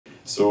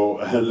So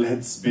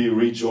let's be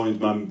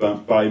rejoined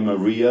by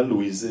Marija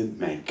Luīze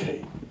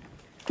Meļķe.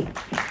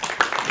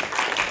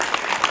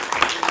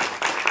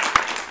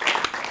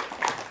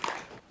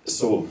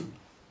 So,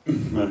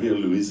 Marija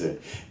Luīze,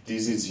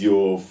 this is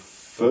your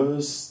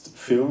first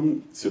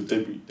film, it's your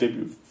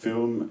debut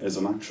film as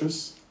an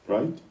actress,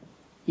 right?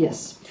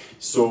 Yes.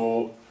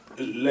 So,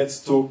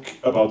 let's talk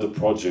about the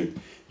project.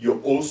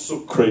 You're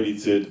also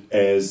credited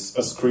as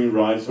a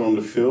screenwriter on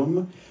the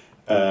film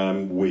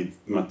with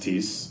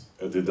Matisse,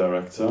 the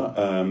director.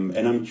 And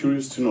I'm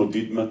curious to know,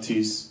 did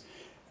Matisse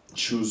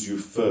choose you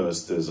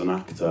first as an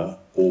actor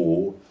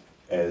or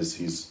as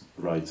his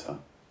writer?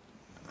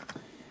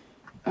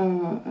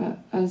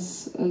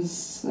 As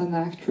an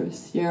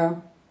actress,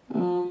 yeah.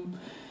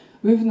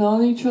 We've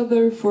known each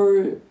other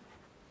for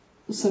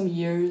some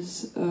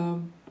years.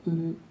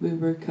 We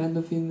were kind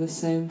of in the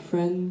same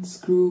friends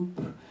group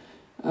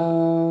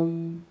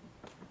around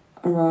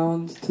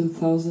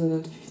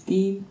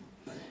 2015.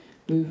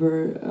 We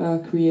were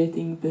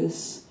creating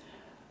this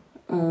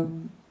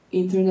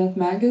internet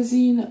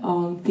magazine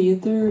on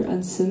theater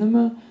and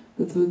cinema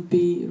that would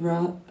be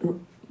run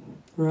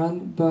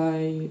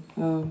by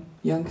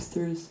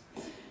youngsters.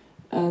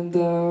 And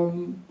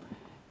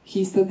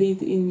he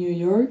studied in New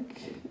York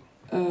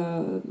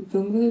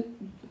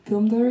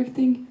film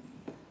directing,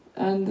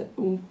 and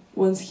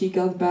once he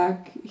got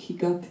back, he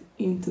got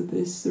into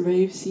this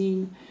rave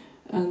scene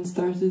and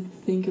started to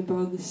think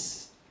about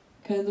this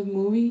kind of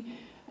movie.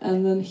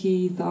 And then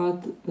he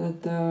thought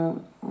that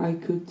I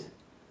could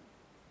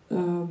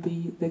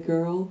be the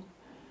girl,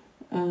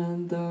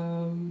 and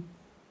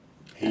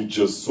he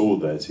just saw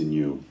that in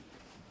you.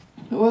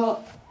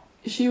 Well,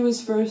 she was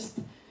first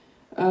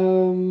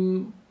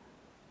thought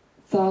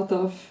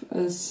of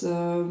as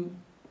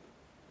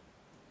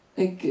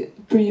like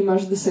pretty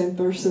much the same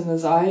person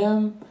as I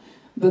am,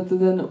 but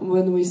then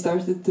when we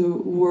started to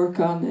work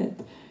on it,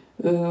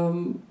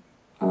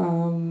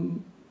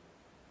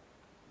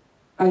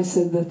 I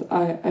said that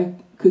I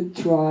could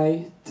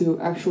try to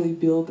actually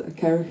build a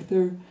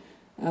character.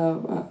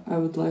 I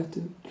would like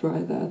to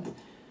try that,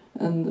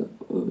 and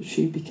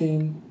she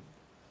became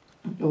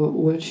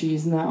what she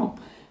is now.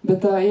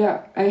 But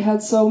yeah, I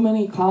had so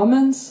many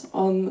comments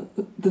on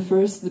the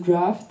first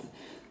draft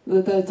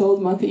that I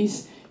told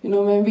Matisse, you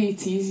know, maybe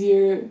it's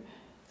easier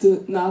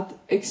to not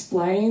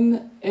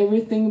explain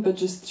everything but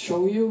just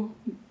show you,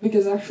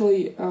 because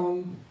actually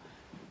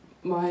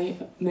my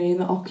main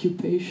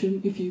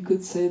occupation, if you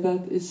could say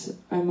that, is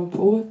I'm a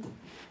poet.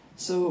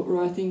 So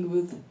writing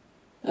with,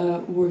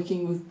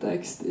 working with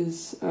text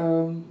is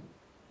kind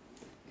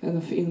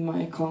of in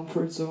my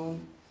comfort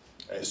zone.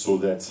 So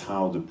that's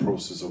how the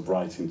process of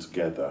writing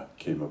together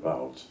came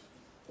about?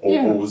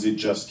 Or was it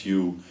just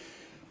you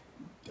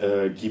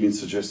giving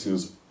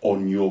suggestions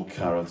on your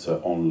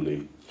character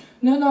only?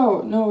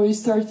 No, we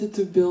started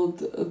to build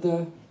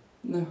the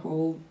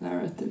whole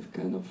narrative,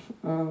 kind of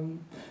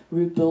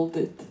rebuild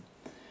it.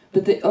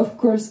 But of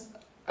course,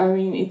 I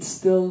mean, it's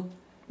still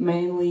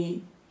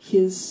mainly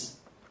his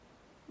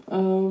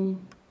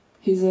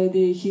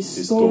idea,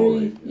 his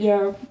story.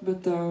 Yeah,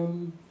 but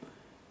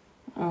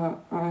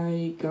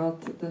I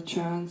got the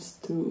chance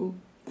to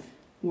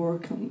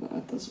work on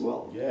that as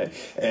well. Yeah,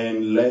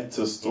 and let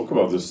us talk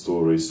about the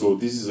story. So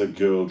this is a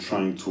girl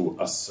trying to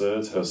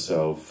assert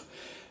herself,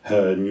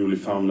 her newly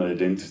found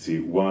identity,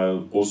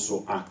 while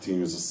also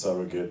acting as a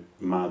surrogate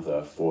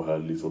mother for her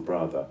little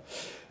brother.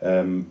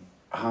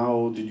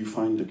 How did you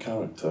find the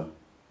character?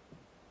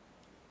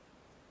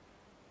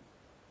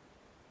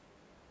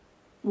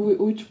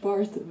 Which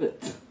part of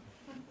it?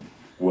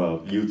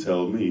 Well, you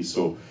tell me.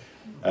 So,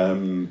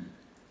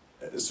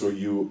 so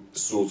you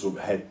sort of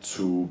had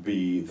to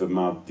be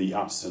the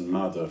absent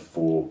mother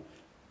for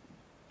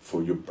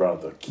your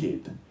brother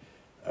kid.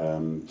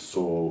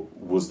 So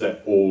was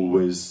that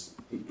always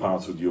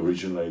part of the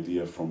original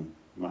idea from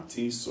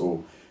Matisse,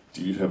 or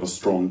did you have a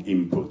strong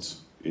input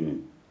in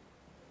it?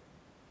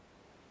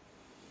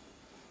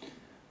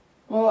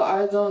 Well,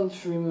 I don't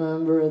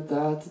remember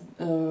that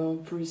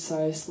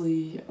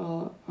precisely,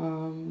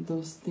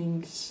 those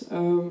things.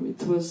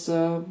 It was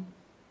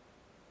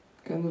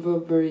kind of a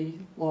very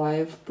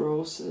live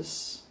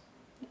process,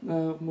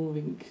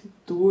 moving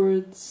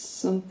towards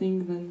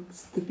something, then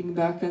stepping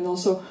back. And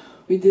also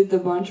we did a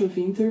bunch of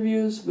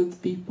interviews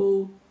with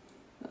people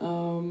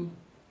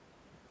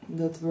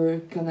that were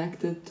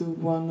connected to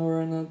one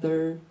or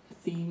another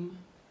theme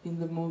in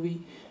the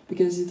movie,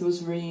 because it was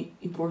very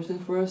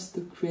important for us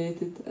to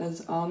create it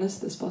as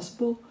honest as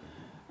possible,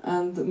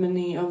 and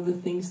many of the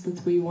things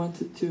that we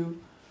wanted to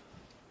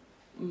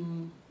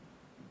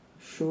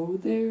show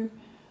there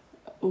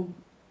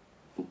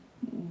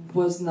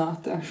was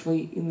not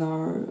actually in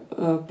our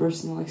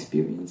personal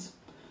experience.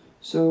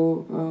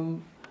 So,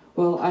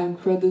 well, I'm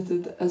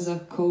credited as a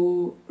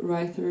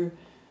co-writer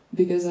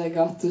because I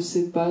got to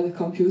sit by the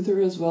computer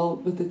as well,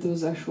 but it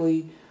was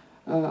actually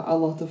a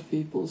lot of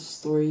people's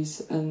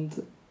stories,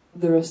 and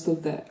the rest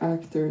of the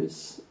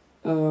actors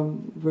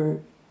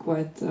were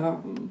quite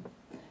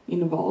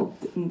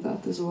involved in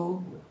that as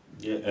well.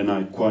 Yeah, and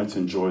I quite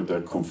enjoyed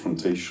that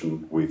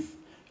confrontation with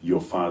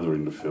your father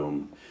in the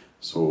film.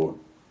 So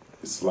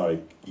it's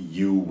like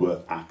you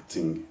were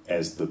acting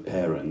as the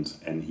parent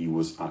and he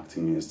was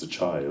acting as the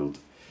child.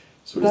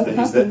 So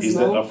is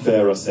that a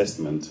fair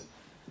assessment?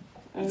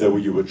 Is that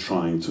what you were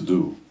trying to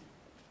do?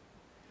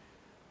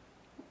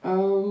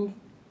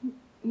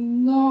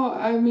 No,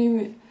 I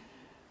mean,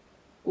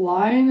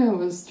 I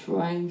was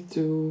trying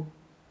to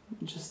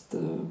just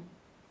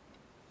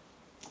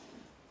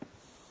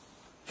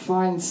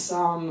find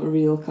some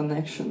real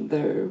connection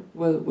there,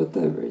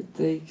 whatever it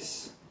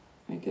takes,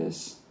 I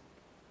guess.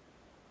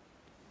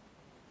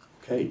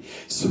 Okay,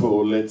 so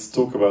let's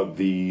talk about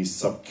the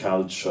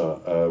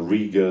subculture,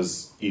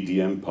 Riga's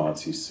EDM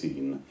party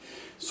scene.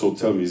 So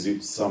tell me, is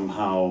it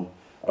somehow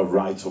a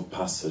rite of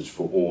passage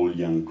for all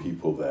young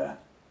people there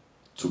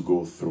to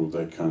go through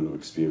that kind of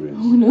experience?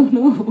 Oh, no.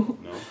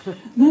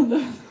 No?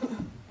 No.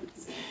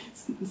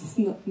 It's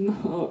not,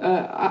 no.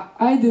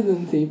 I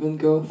didn't even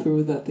go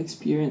through that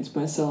experience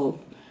myself.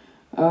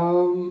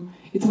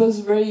 It was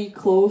very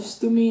close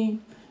to me,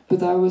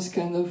 but I was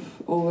kind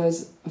of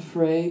always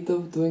afraid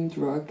of doing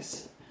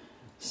drugs,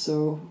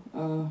 so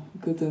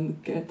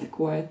couldn't get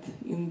quite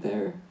in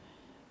there.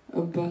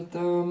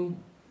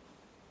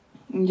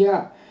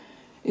 Yeah,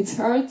 it's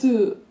hard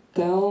to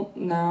tell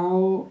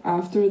now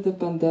after the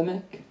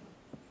pandemic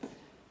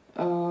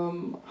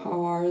how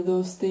are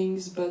those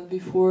things, but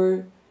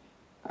before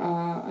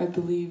I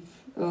believe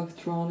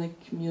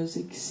electronic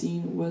music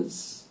scene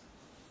was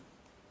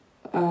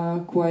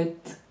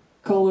quite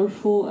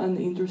colorful and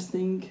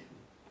interesting,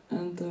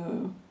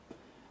 and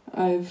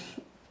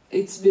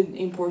it's been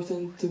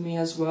important to me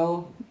as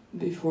well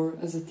before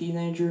as a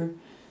teenager,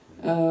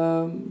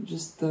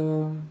 just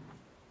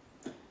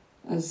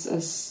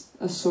as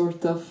a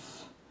sort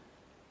of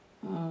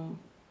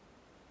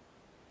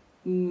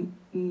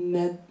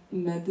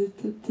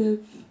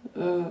meditative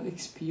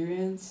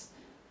experience,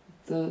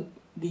 the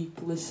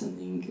deep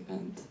listening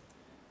and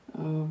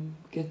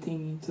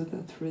getting into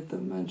that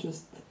rhythm and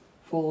just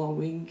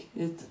following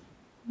it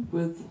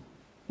with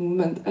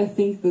movement. I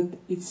think that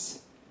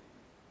it's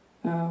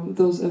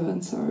those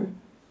events are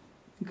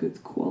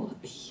good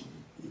quality.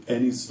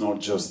 And it's not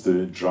just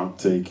the drug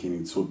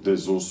taking,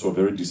 there's also a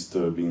very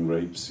disturbing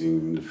rape scene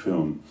in the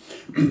film.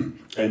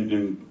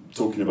 and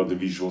talking about the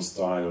visual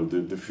style,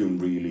 the film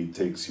really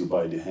takes you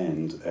by the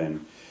hand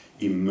and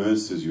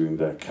immerses you in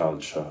that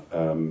culture.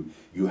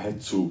 You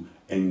had to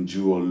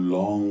endure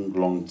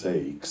long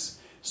takes.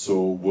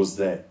 So was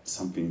that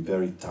something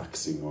very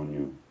taxing on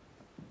you?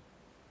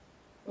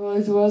 Well,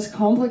 it was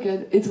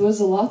complicated. It was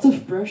a lot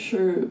of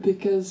pressure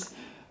because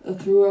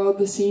throughout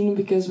the scene,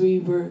 because we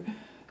were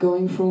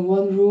going from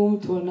one room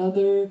to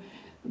another,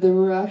 there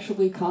were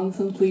actually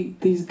constantly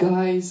these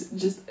guys,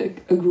 just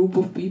a group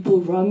of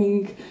people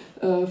running,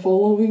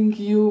 following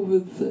you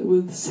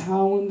with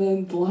sound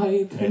and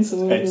light and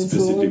so on at and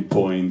specific so on.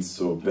 points,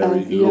 so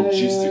very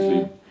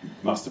logistically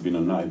must have been a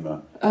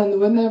nightmare.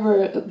 And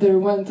whenever there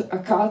went a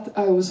cut,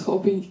 I was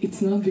hoping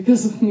it's not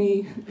because of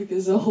me,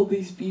 because all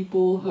these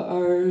people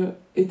are.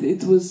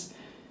 It was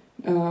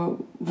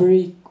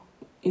very,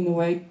 in a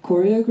way,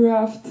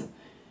 choreographed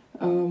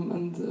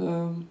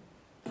and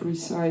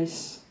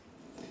precise.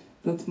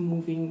 That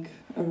moving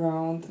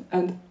around,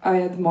 and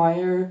I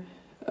admire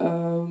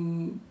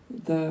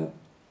the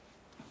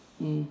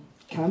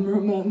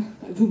cameraman.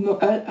 I don't know.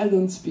 I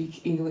don't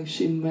speak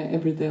English in my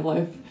everyday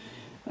life.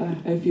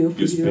 I feel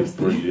you speak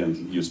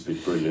brilliantly. You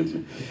speak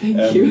brilliantly.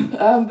 Thank you.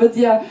 But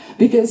yeah,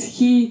 because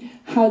he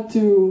had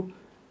to.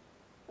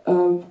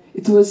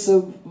 It was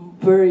a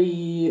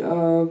very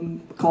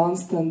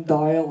constant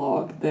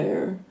dialogue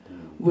there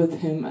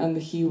with him,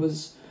 and he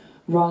was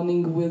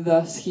running with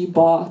us. He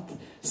bought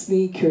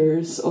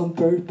sneakers on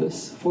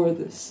purpose for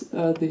this,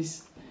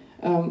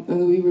 and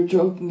we were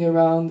joking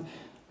around,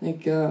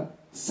 like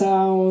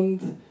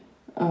sound,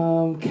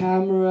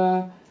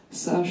 camera,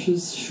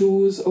 Sasha's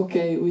shoes.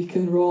 Okay, we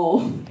can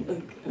roll.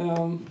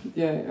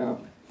 Yeah.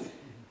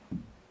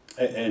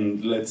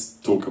 And let's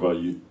talk about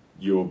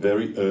your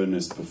very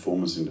earnest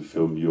performance in the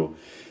film. You're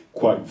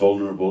quite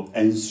vulnerable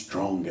and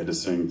strong at the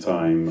same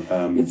time.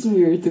 It's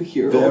weird to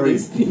hear all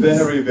these things.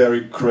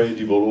 Very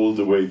credible all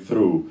the way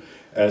through.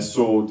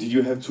 So did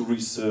you have to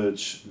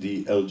research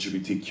the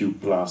LGBTQ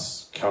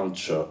plus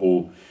culture,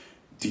 or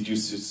did you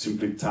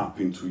simply tap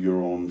into your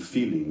own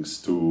feelings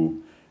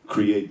to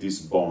create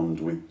this bond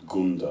with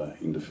Gunda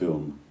in the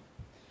film?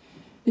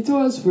 It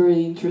was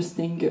very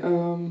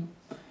interesting.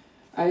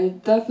 I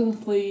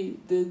definitely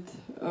did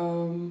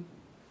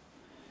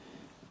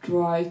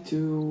try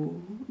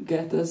to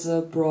get as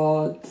a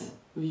broad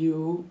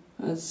view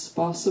as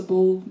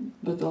possible,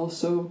 but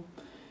also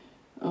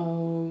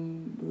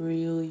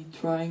really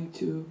trying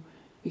to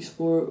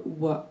explore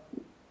what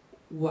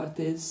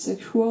is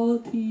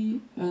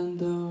sexuality and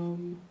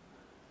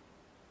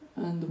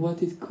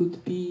what it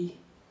could be,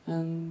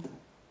 and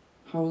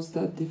how is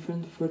that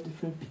different for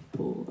different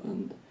people.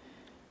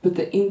 But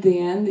in the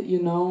end,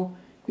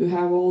 you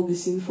have all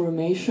this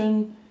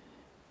information,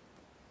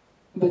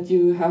 but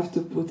you have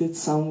to put it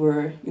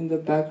somewhere in the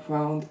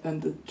background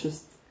and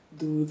just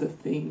do the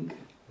thing.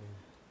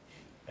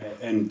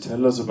 And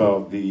tell us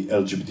about the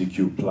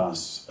LGBTQ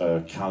plus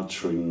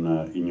culture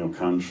in your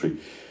country.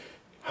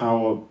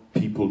 How are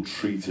people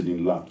treated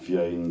in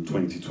Latvia in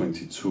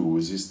 2022?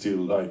 Is it still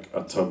like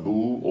a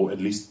taboo, or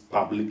at least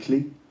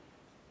publicly?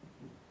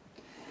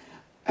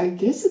 I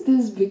guess it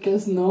is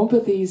because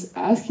nobody is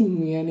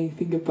asking me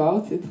anything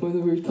about it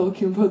when we're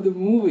talking about the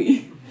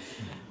movie.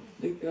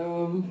 Like,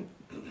 no,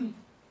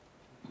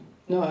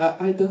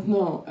 I don't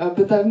know.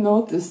 But I've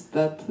noticed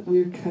that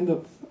we're kind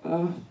of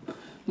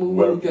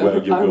moving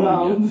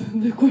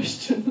around the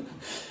question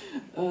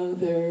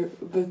there.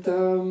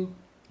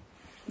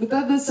 But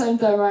at the same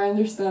time, I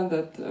understand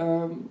that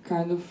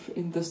kind of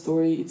in the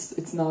story,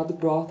 it's not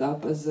brought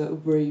up as a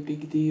very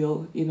big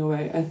deal in a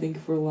way. I think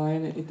for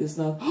Line, it is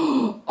not,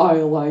 oh,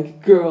 I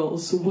like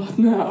girls, what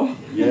now?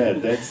 Yeah,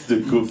 that's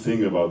the good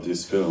thing about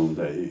this film,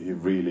 that it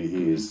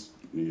really is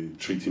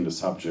treating the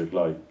subject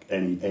like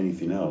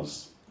anything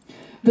else.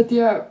 But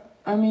yeah,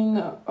 I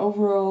mean,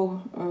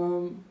 overall,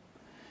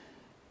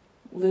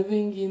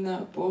 living in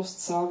a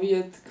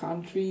post-Soviet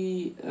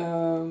country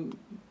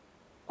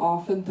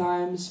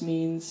oftentimes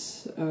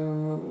means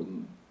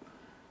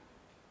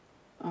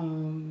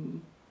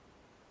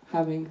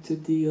having to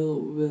deal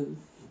with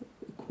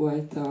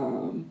quite, I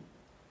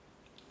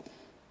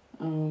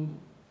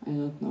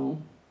don't know,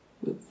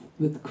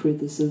 with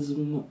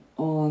criticism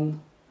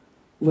on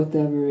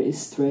whatever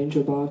is strange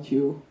about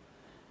you,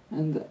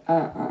 and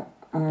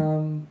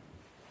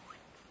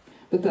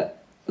but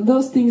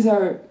those things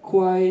are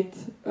quite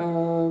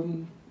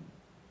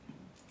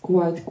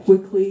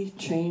quickly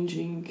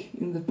changing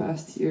in the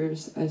past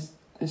years. I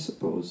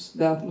suppose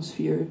the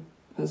atmosphere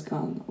has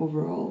gone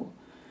overall,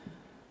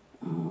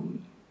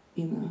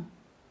 in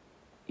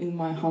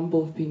my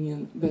humble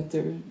opinion,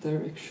 better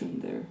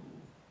direction there.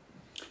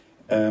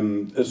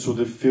 So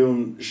the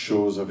film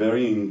shows a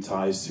very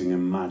enticing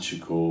and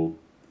magical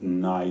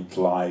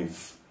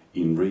nightlife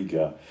in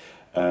Riga.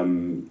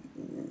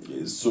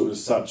 So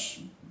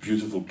such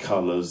beautiful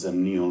colors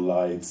and neon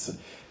lights.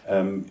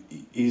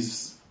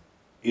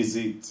 Is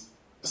it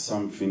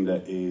something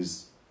that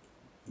is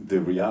the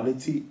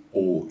reality,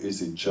 or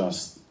is it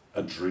just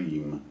a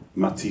dream,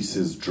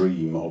 Matisse's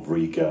dream of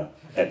Riga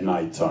at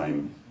night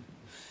time?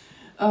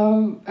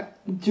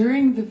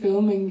 During the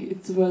filming,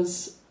 it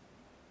was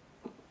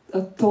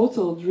a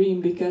total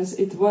dream, because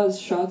it was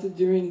shot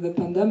during the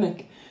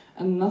pandemic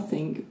and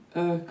nothing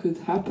could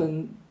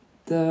happen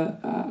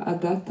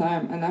at that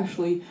time. And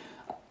actually,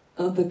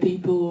 the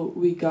people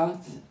we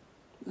got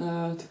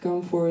to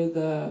come for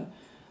the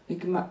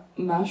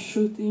mass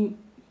shooting,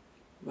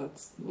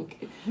 that's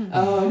okay.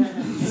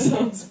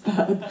 Sounds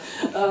bad.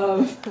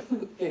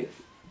 Okay,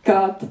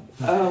 cut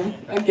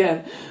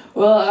again.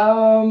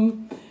 Well,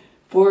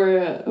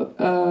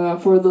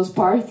 for those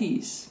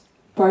party scenes,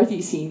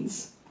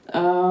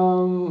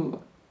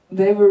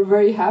 they were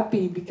very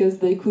happy because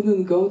they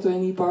couldn't go to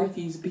any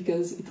parties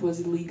because it was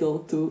illegal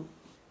to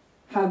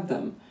have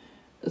them.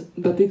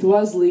 But it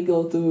was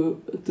legal to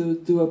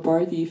do a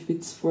party if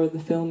it's for the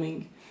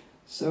filming.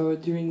 So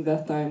during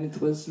that time,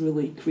 it was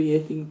really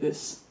creating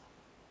this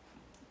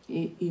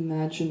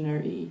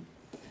imaginary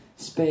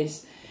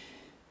space.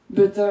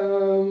 But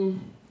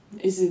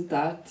is it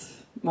that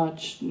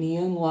much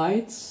neon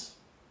lights?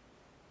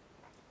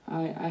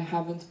 I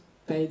haven't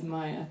paid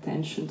my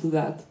attention to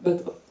that.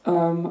 But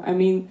I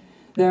mean,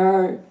 there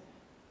are...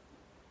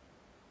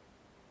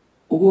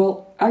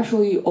 Well,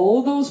 actually,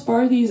 all those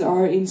parties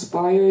are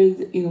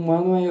inspired in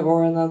one way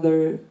or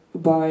another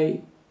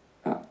by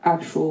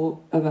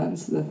actual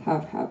events that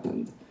have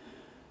happened.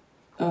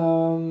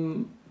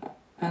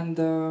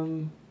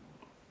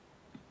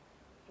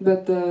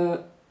 But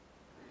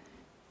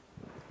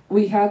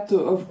we had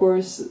to, of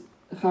course,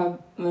 have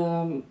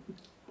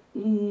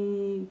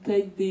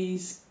take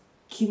these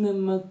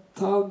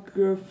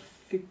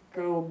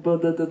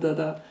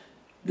cinematographical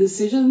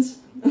decisions.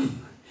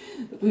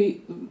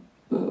 We,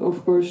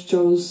 of course,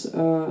 chose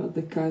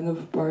the kind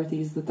of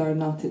parties that are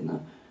not in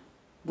a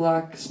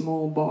black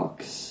small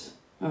box,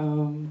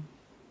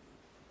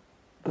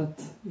 but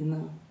in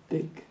a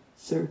big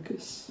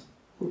circus.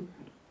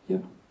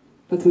 Yeah,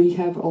 but we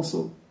have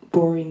also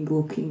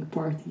boring-looking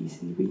parties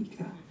in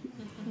Riga.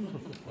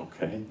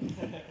 Okay,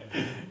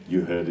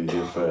 you heard it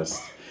here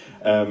first.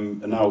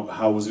 Now,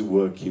 how was it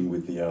working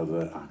with the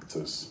other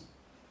actors?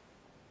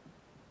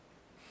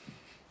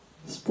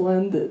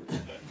 Splendid.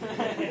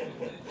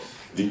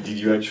 Did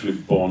you actually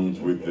bond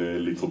with the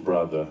little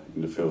brother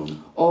in the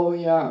film? Oh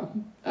yeah,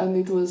 and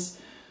it was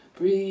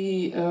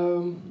pretty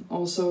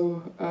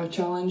also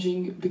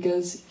challenging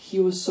because he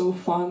was so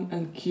fun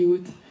and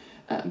cute,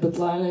 but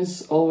Lana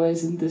is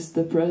always in this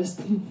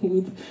depressed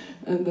mood,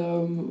 and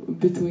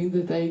between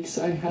the takes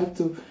I had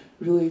to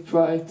really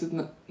try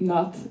to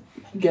not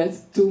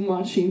get too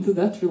much into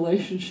that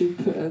relationship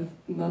and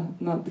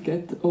not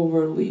get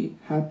overly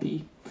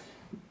happy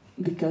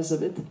because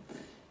of it.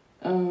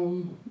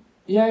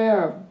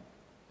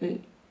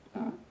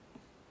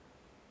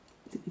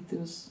 It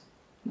was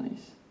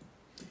nice.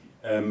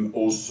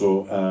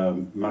 Also,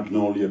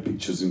 Magnolia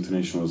Pictures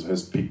International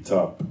has picked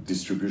up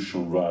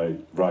distribution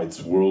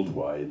rights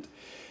worldwide,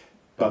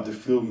 but the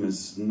film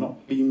has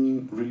not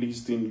been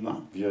released in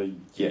Latvia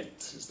yet.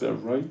 Is that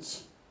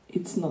right?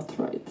 It's not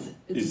right.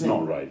 It's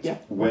not right. Yeah.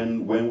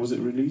 When was it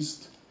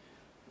released?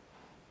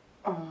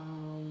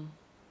 On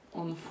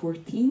the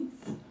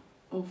 14th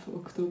of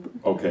October.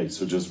 Okay,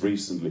 so just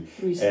recently.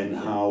 And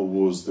how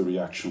was the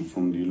reaction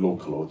from the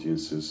local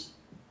audiences?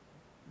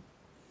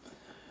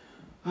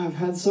 I've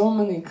had so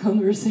many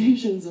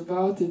conversations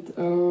about it.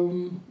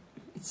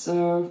 It's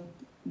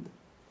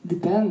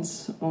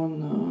depends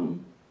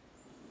on,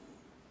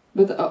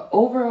 but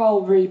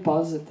overall very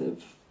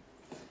positive.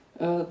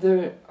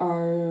 There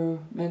are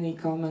many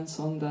comments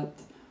on that.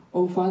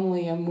 Oh,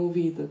 finally a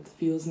movie that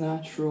feels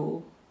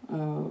natural.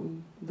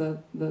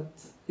 That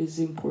is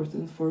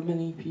important for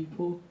many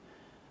people.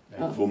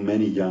 For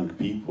many young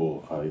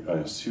people, I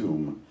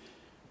assume,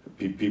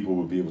 people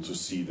will be able to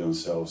see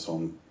themselves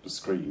on the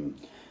screen.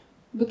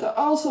 But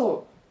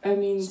also, I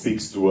mean...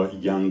 Speaks to a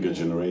younger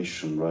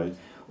generation, right?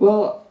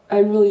 Well, I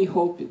really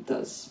hope it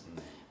does.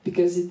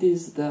 Because it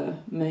is the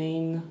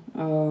main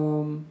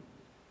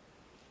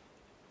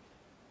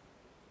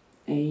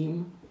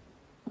aim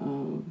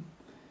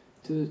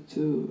to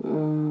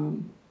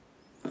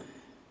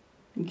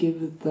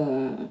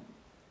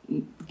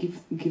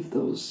give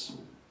those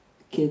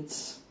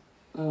kids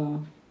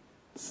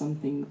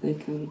something they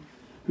can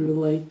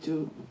relate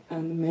to,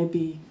 and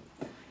maybe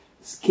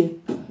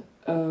skip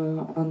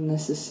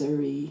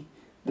unnecessary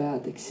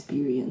bad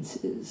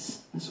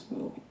experiences as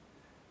well.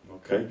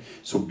 Okay,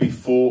 so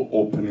before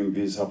opening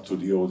this up to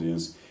the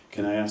audience,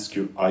 can I ask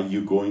you, are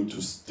you going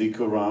to stick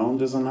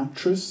around as an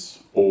actress,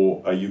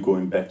 or are you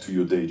going back to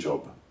your day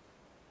job?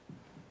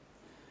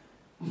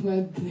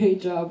 My day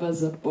job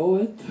as a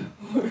poet?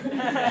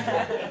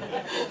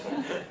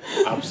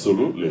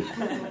 Absolutely.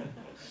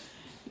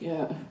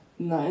 Yeah,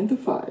 9 to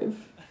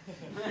 5.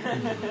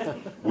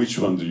 Which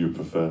one do you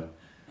prefer?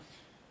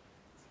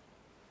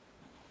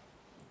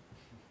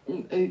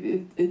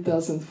 It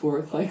doesn't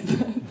work like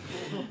that.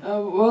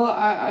 Well,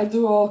 I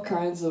do all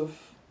kinds of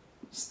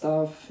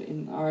stuff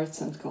in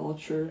arts and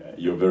culture.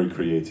 You're very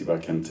creative, I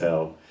can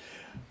tell.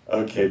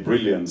 Okay,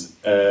 brilliant.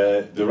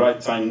 The right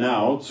time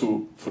now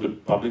for the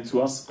public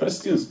to ask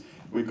questions.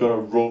 We've got a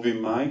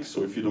roving mic,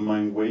 so if you don't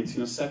mind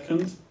waiting a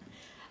second.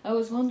 I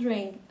was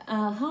wondering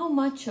how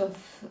much of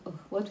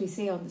what we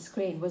see on the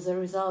screen was a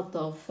result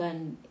of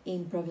an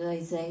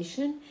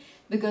improvisation?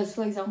 Because,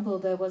 for example,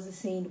 there was a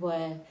scene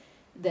where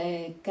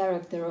the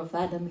character of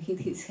Adam hit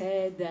his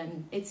head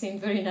and it seemed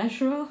very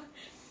natural.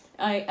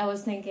 I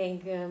was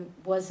thinking,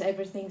 was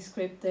everything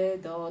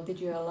scripted, or did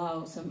you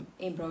allow some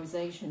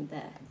improvisation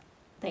there?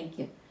 Thank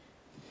you.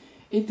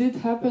 It did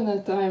happen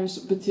at times,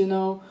 but you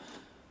know,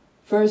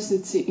 first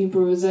it's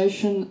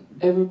improvisation,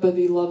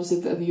 everybody loves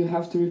it, and you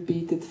have to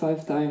repeat it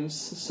 5 times,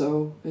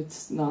 so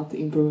it's not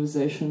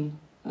improvisation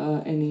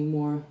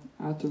anymore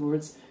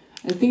afterwards.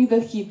 I think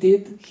that he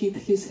did hit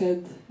his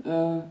head.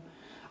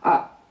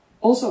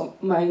 Also,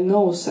 my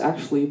nose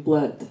actually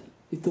bled.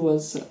 It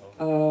was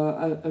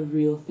a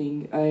real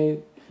thing. I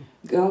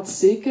got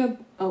sick,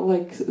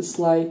 like a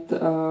slight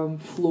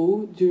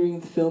flu during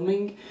the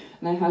filming,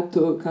 and I had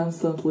to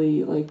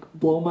constantly like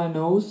blow my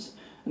nose,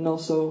 and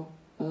also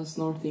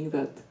snorting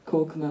that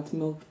coconut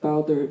milk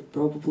powder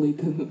probably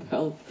didn't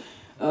help.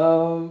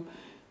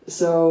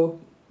 So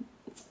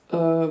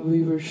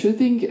we were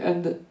shooting,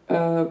 and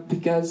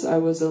because I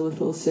was a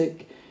little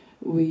sick,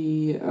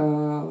 we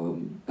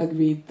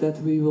agreed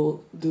that we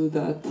will do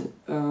that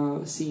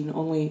scene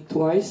only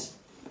twice,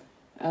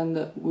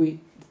 and we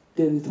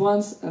did it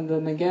once and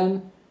then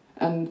again,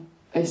 and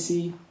I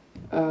see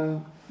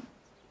the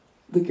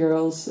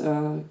girl's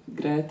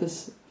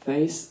Greta's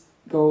face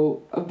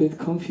go a bit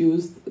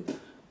confused,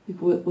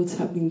 like what's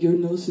happening, your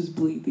nose is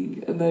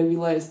bleeding, and I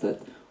realized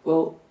that,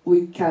 well,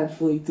 we can't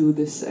really do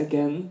this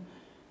again,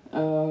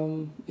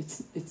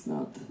 it's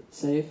not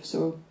safe,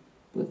 so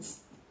let's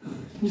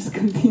just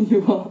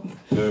continue on.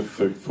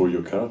 Perfect for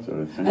your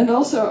character, I think. And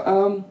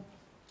also,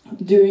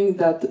 during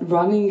that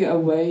running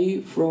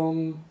away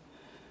from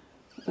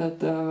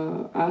that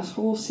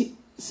asshole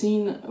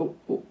scene,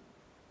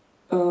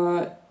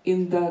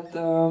 in that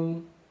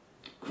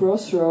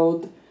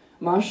crossroad,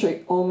 Masha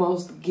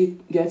almost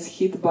gets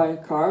hit by a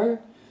car.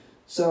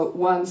 So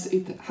once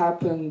it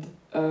happened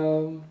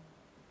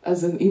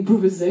as an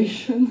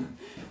improvisation,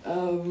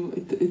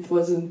 it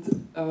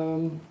wasn't...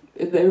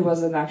 there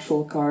was an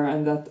actual car,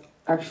 and that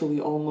actually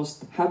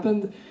almost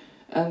happened,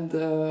 and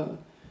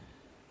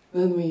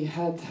then we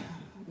had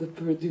the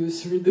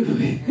producer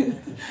doing it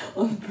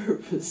on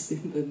purpose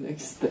in the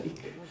next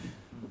take.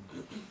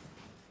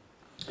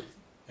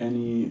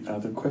 Any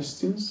other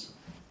questions?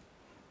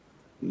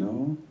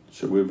 No?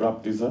 Should we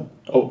wrap this up?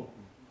 Oh,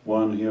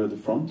 one here at the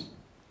front.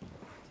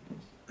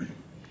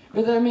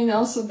 But I mean,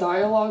 also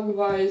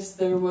dialogue-wise,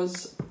 there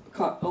was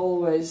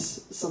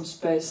always some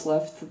space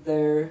left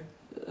there.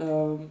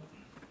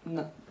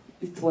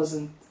 It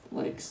wasn't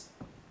like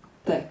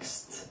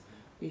text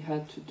we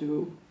had to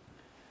do.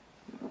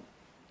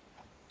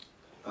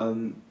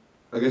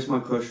 I guess my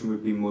question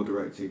would be more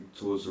directed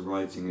towards the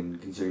writing, and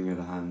considering you had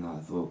a hand that I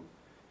thought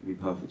it'd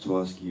be perfect to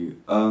ask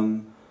you.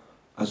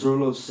 I saw a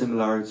lot of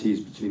similarities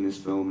between this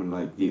film and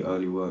like the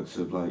early works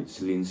of like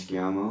Celine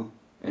Sciamma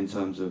in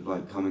terms of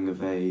like coming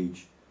of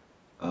age,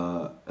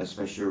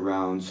 especially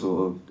around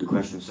sort of the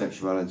question of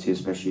sexuality,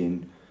 especially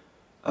in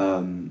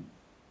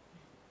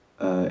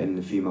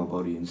the female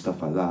body and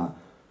stuff like that.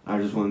 I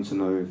just wanted to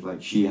know if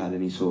like she had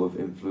any sort of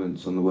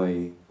influence on the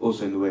way,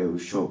 also in the way it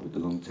was shot with the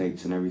long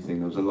takes and everything.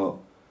 There was a lot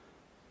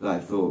that I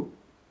thought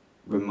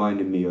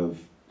reminded me of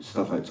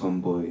stuff like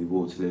Tomboy,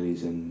 Water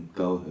Lilies and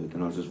Girlhood,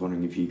 and I was just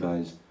wondering if you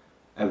guys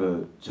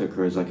ever took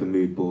her as like a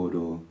mood board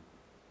or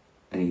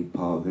any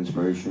part of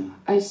inspiration.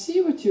 I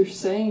see what you're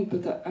saying,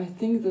 but I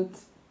think that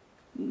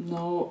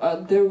no,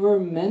 there were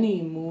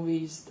many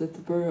movies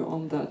that were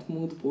on that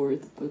mood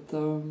board, but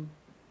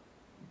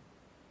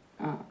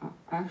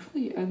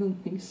actually I don't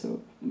think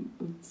so.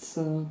 It's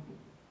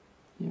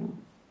yeah,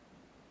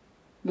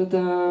 but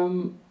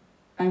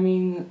I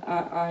mean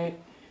I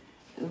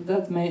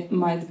that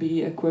might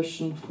be a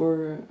question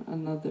for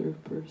another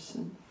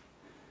person.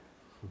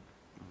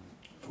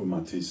 For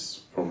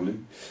Matisse, probably.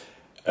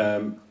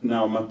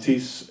 Now,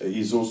 Matisse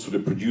is also the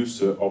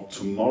producer of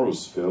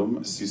tomorrow's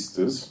film,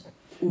 Sisters.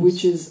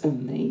 Which is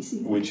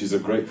amazing. Which is a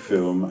great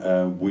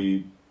film.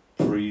 We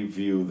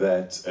preview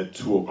that at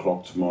 2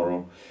 o'clock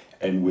tomorrow,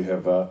 and we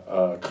have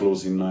a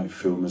closing night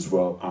film as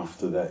well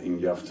after that in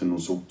the afternoon.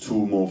 So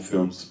 2 more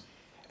films,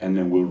 and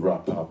then we'll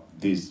wrap up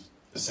this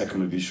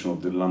second edition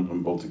of the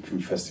London Baltic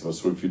Film Festival.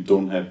 So if you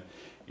don't have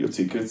your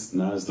tickets,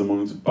 now is the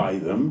moment to buy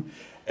them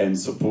and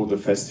support the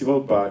festival.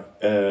 But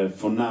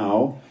for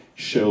now,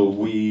 shall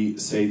we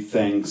say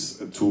thanks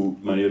to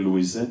Marija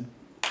Luīze